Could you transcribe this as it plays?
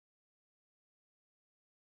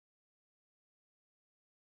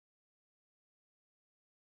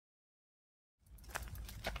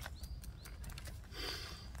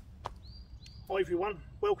Hi everyone,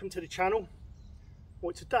 welcome to the channel.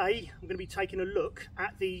 Well, today I'm going to be taking a look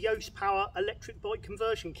at the Yose Power electric bike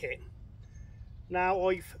conversion kit. Now,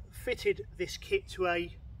 I've fitted this kit to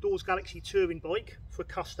a Dawes Galaxy touring bike for a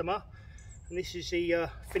customer, and this is the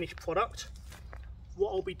finished product.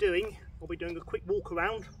 What I'll be doing a quick walk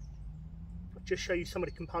around, just show you some of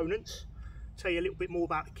the components, tell you a little bit more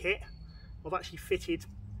about the kit. I've actually fitted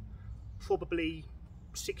probably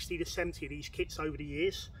 60 to 70 of these kits over the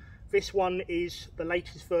years. This one is the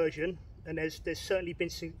latest version, and there's certainly been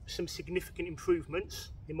some significant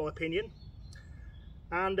improvements in my opinion.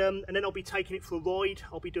 And then I'll be taking it for a ride.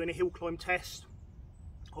 I'll be doing a hill climb test.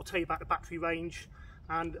 I'll tell you about the battery range,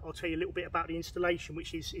 and I'll tell you a little bit about the installation,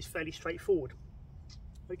 which is fairly straightforward.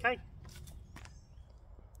 Okay.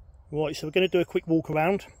 Right, so we're going to do a quick walk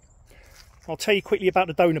around. I'll tell you quickly about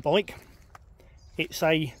the donor bike. It's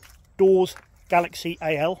a Dawes Galaxy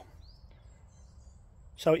AL.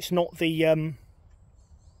 So it's not the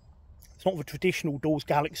traditional Dawes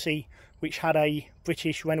Galaxy, which had a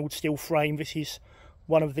British Reynolds steel frame. This is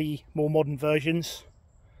one of the more modern versions.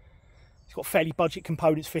 It's got fairly budget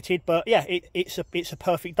components fitted, but yeah, it's a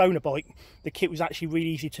perfect donor bike. The kit was actually really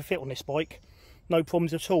easy to fit on this bike, no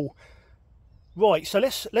problems at all. Right, so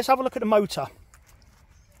let's have a look at the motor.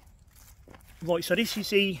 Right, so this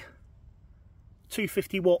is the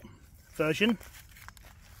 250 watt version.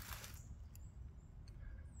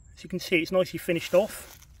 As you can see, it's nicely finished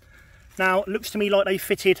off. Now, it looks to me like they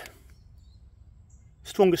fitted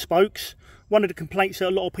stronger spokes. One of the complaints that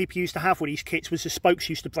a lot of people used to have with these kits was the spokes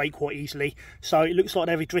used to break quite easily. So it looks like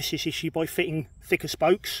they've addressed this issue by fitting thicker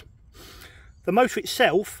spokes. The motor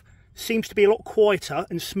itself seems to be a lot quieter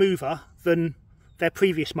and smoother than their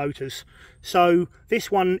previous motors. So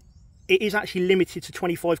this one, it is actually limited to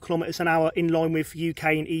 25 kilometers an hour in line with UK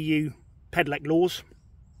and EU pedelec laws.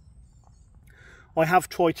 I have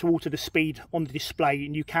tried to alter the speed on the display,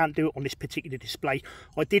 and you can't do it on this particular display.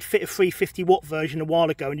 I did fit a 350 watt version a while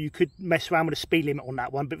ago, and you could mess around with the speed limit on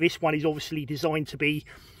that one, but this one is obviously designed to be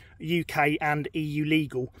UK and EU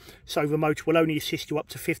legal, so the motor will only assist you up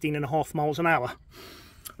to 15.5 miles an hour.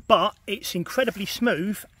 But it's incredibly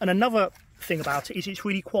smooth, and another thing about it is it's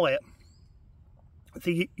really quiet.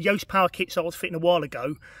 The Yose Power kits I was fitting a while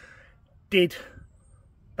ago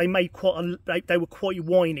they made they were quite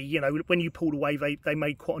whiny, you know, when you pulled away they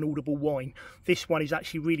made quite an audible whine. This one is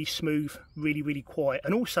actually really smooth, really quiet,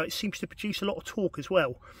 and also it seems to produce a lot of torque as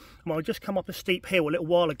well. I just come up a steep hill a little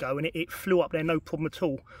while ago and it flew up there no problem at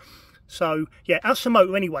all. So yeah, that's the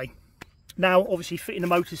motor anyway. Now obviously fitting the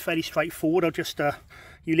motor is fairly straightforward. I'll just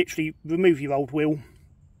you literally remove your old wheel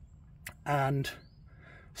and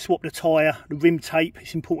swap the tyre, the rim tape.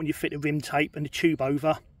 It's important you fit the rim tape and the tube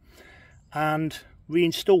over and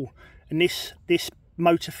reinstall. And this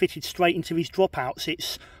motor fitted straight into these dropouts.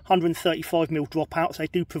 It's 135mm dropouts. They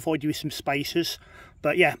do provide you with some spacers,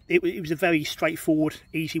 but yeah, it was a very straightforward,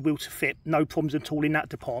 easy wheel to fit, no problems at all in that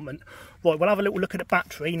department. Right, we'll have a little look at the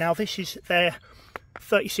battery. Now this is their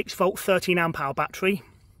 36 volt 13 amp hour battery.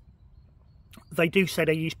 They do say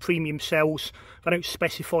they use premium cells. They don't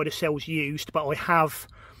specify the cells used, but I have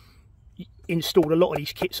installed a lot of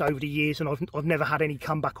these kits over the years and I've never had any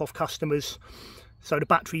comeback off customers. So the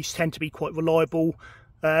batteries tend to be quite reliable.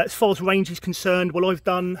 As far as range is concerned, well, I've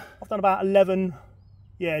done about 11,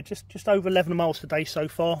 yeah, just over 11 miles today so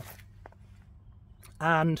far,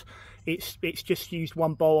 and it's just used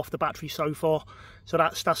 1 bar off the battery so far, so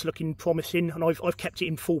that's looking promising. And I've kept it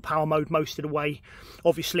in full power mode most of the way.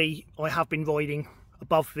 Obviously, I have been riding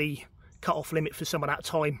above the cut-off limit for some of that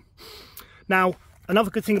time. Now,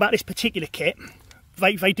 another good thing about this particular kit,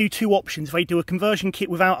 they do two options. They do a conversion kit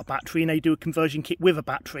without a battery and they do a conversion kit with a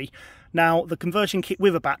battery. Now, the conversion kit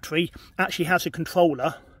with a battery actually has a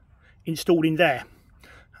controller installed in there.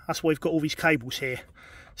 That's why we've got all these cables here.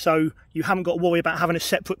 So you haven't got to worry about having a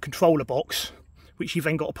separate controller box, which you've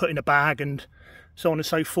then got to put in a bag and so on and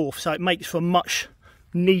so forth. So it makes for a much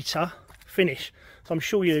neater finish. So I'm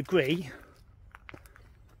sure you agree,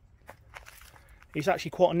 it's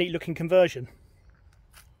actually quite a neat looking conversion.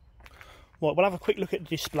 Right, we'll have a quick look at the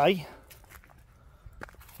display,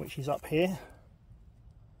 which is up here.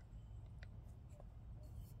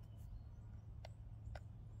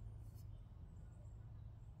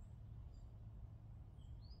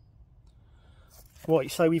 Right,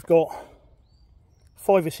 so we've got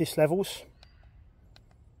 5 assist levels.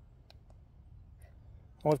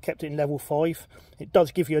 I've kept it in level 5. It does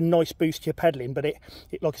give you a nice boost to your pedalling, but it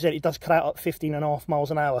like I said, it does cut out at 15.5 miles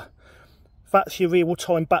an hour. That's your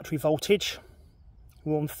real-time battery voltage.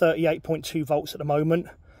 We're on 38.2 volts at the moment,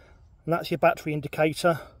 and that's your battery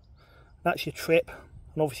indicator. That's your trip,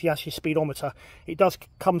 and obviously that's your speedometer. It does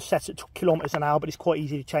come set at kilometres an hour, but it's quite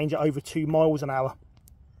easy to change it over 2 miles an hour.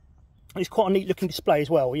 It's quite a neat looking display as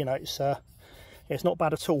well, you know, it's not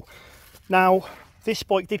bad at all. Now, this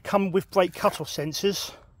bike did come with brake cut-off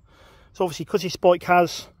sensors, so obviously because this bike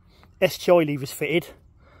has STI levers fitted,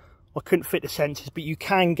 I couldn't fit the sensors, but you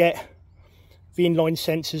can get the inline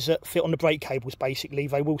sensors that fit on the brake cables. Basically,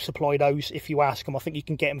 they will supply those if you ask them. I think you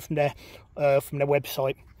can get them from their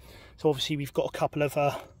website. So obviously we've got a couple of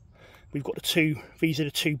we've got the two, these are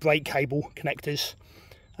the 2 brake cable connectors,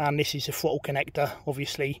 and this is the throttle connector.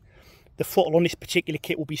 Obviously the throttle on this particular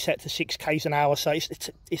kit will be set to 6 k's an hour, so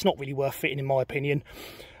it's not really worth fitting in my opinion.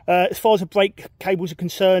 As far as the brake cables are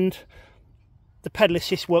concerned, the pedal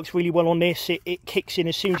assist works really well on this. It kicks in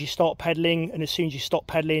as soon as you start pedaling, and as soon as you stop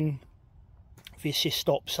pedaling, the assist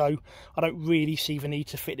stops. So I don't really see the need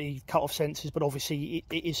to fit the cut-off sensors, but obviously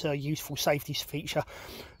it is a useful safety feature,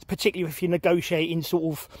 particularly if you're negotiating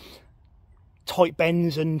sort of tight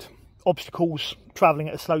bends and obstacles, travelling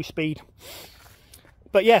at a slow speed.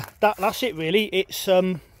 But yeah, that's it really. It's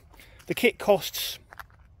the kit costs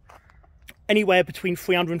anywhere between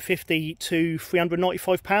 £350 to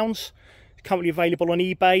 £395. Currently available on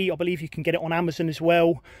eBay. I believe you can get it on Amazon as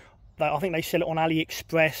well. I think they sell it on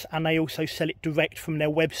AliExpress, and they also sell it direct from their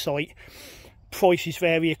website. Prices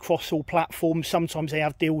vary across all platforms. Sometimes they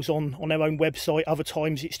have deals on their own website, other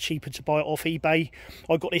times it's cheaper to buy it off eBay.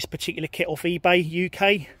 I got this particular kit off eBay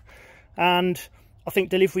UK, and I think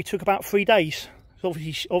delivery took about 3 days.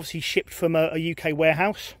 It's obviously shipped from a UK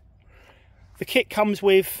warehouse. The kit comes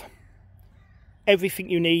with everything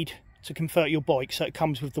you need to convert your bike. So it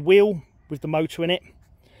comes with the wheel, with the motor in it.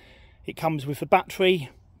 It comes with the battery,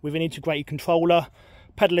 with an integrated controller,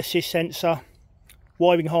 pedal assist sensor,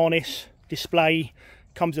 wiring harness, display,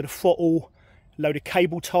 comes with a throttle, load of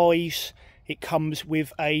cable ties. It comes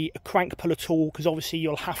with a crank puller tool, because obviously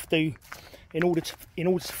you'll have to, in order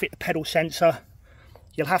to fit the pedal sensor,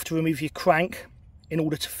 you'll have to remove your crank in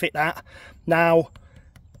order to fit that. Now,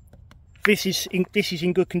 this is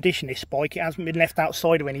in good condition, this bike. It hasn't been left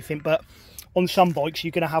outside or anything, but on some bikes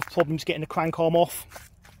you're going to have problems getting the crank arm off,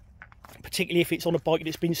 particularly if it's on a bike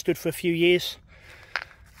that's been stood for a few years.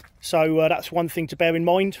 So that's one thing to bear in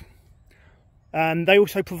mind. And they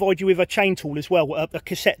also provide you with a chain tool as well, a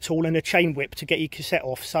cassette tool and a chain whip to get your cassette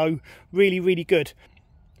off. So really, really good.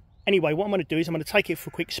 Anyway, what I'm going to do is I'm going to take it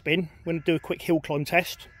for a quick spin. I'm going to do a quick hill climb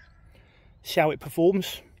test, see how it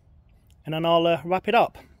performs, and then I'll wrap it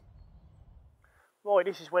up. Right,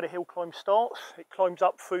 this is where the hill climb starts. It climbs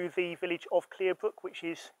up through the village of Clearbrook, which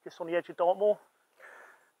is just on the edge of Dartmoor.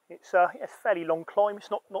 It's a fairly long climb.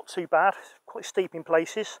 It's not too bad. It's quite steep in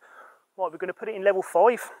places. Right, we're going to put it in level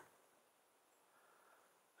 5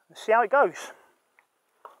 and see how it goes.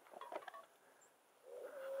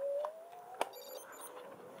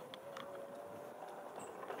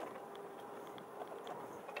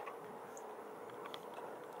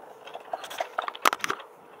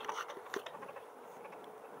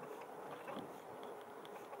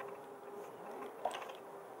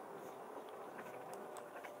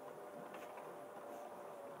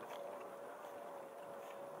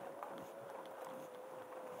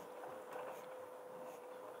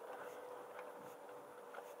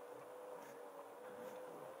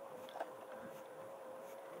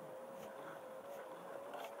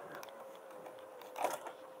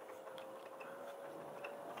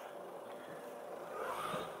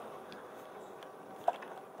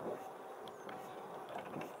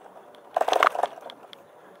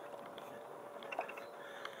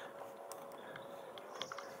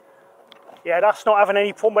 Yeah, that's not having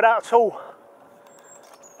any problem with that at all.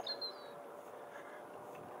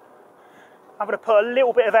 I'm going to put a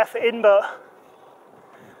little bit of effort in, but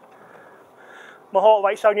my heart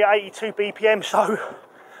rate's only at 82 BPM, so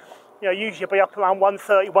you know, usually I'll be up around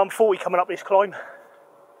 130, 140 coming up this climb.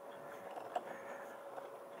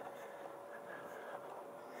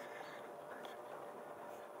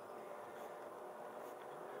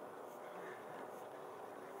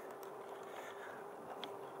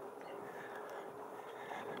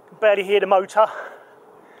 Barely hear the motor.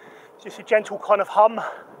 It's just a gentle kind of hum,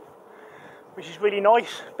 which is really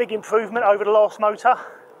nice. Big improvement over the last motor.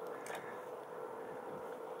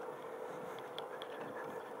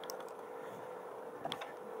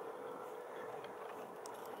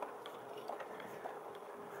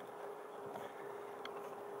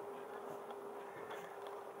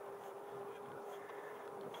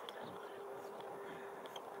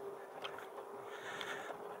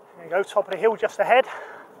 There you go, top of the hill just ahead.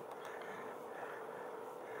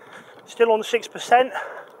 Still on 6%.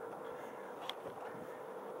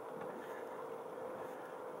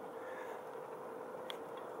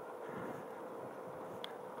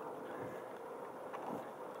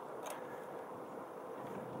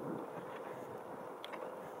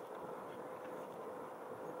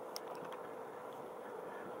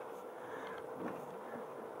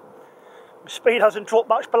 speed hasn't dropped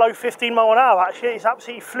much below 15 mile an hour actually. It's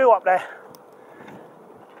absolutely flew up there.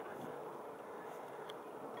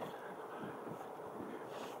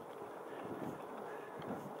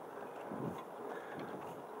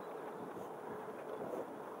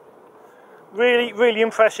 Really, really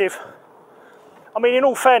impressive. I mean, in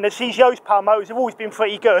all fairness, these Yose Power motors have always been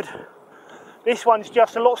pretty good. This one's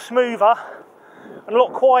just a lot smoother and a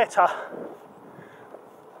lot quieter.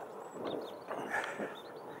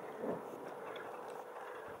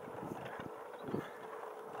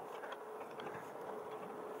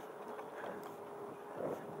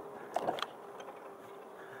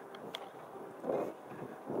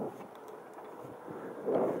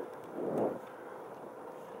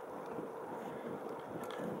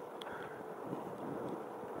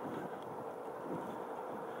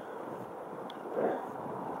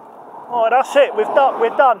 Right, that's it. We're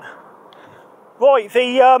done. Right,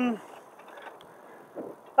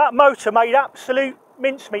 that motor made absolute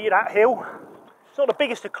mincemeat of that hill. It's not the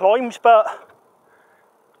biggest of climbs, but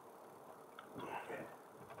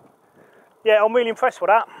yeah, I'm really impressed with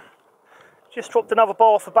that. Just dropped another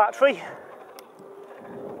bar off the battery.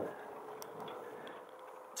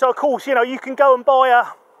 So of course, you know, you can go and buy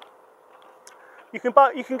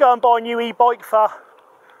a new e-bike for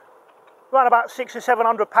around about £600 or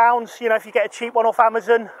 £700, you know, if you get a cheap one off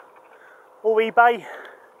Amazon or eBay.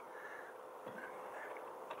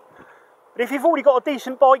 But if you've already got a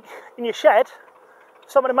decent bike in your shed,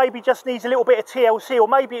 something that maybe just needs a little bit of TLC, or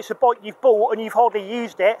maybe it's a bike you've bought and you've hardly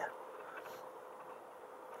used it,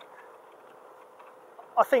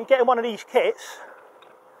 I think getting one of these kits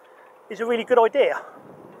is a really good idea.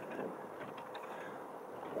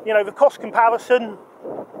 You know, the cost comparison,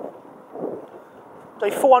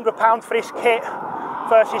 £400 for this kit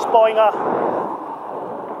versus buying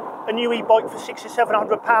a new e-bike for £600 or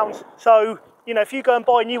 £700. So, you know, if you go and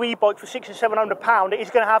buy a new e-bike for £600 or £700, it is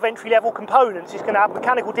going to have entry-level components. It's going to have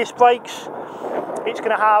mechanical disc brakes. It's going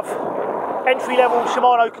to have entry-level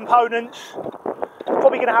Shimano components. It's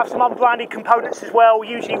probably going to have some unbranded components as well.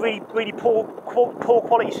 Usually really poor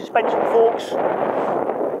quality suspension forks.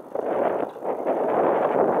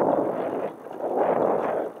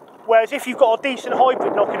 Whereas if you've got a decent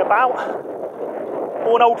hybrid knocking about,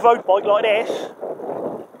 or an old road bike like this,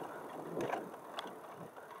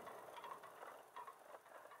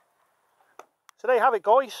 so there you have it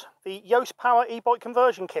guys, the Yose Power e-bike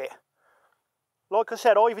conversion kit. Like I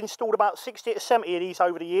said, I've installed about 60 to 70 of these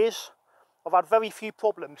over the years. I've had very few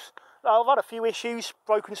problems. I've had a few issues,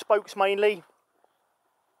 broken spokes mainly,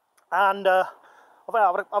 and I've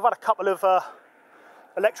had a couple of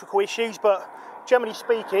electrical issues, but generally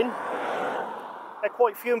speaking, they're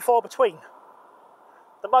quite few and far between.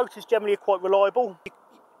 The motors generally are quite reliable.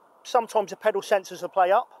 Sometimes the pedal sensors will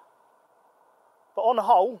play up, but on the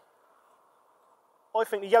whole, I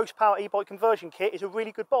think the Yose Power e-bike conversion kit is a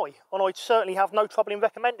really good buy, and I'd certainly have no trouble in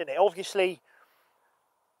recommending it. Obviously,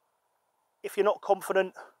 if you're not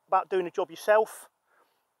confident about doing the job yourself,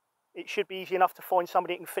 it should be easy enough to find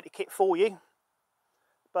somebody that can fit the kit for you.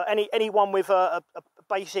 But anyone with a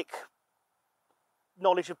basic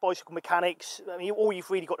knowledge of bicycle mechanics, I mean, all you've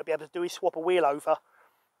really got to be able to do is swap a wheel over.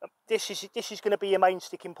 This is going to be your main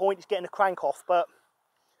sticking point, is getting the crank off. But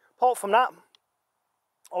apart from that,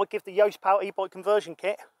 I'd give the Yose Power e-bike conversion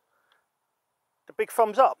kit the big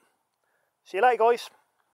thumbs up. See you later guys.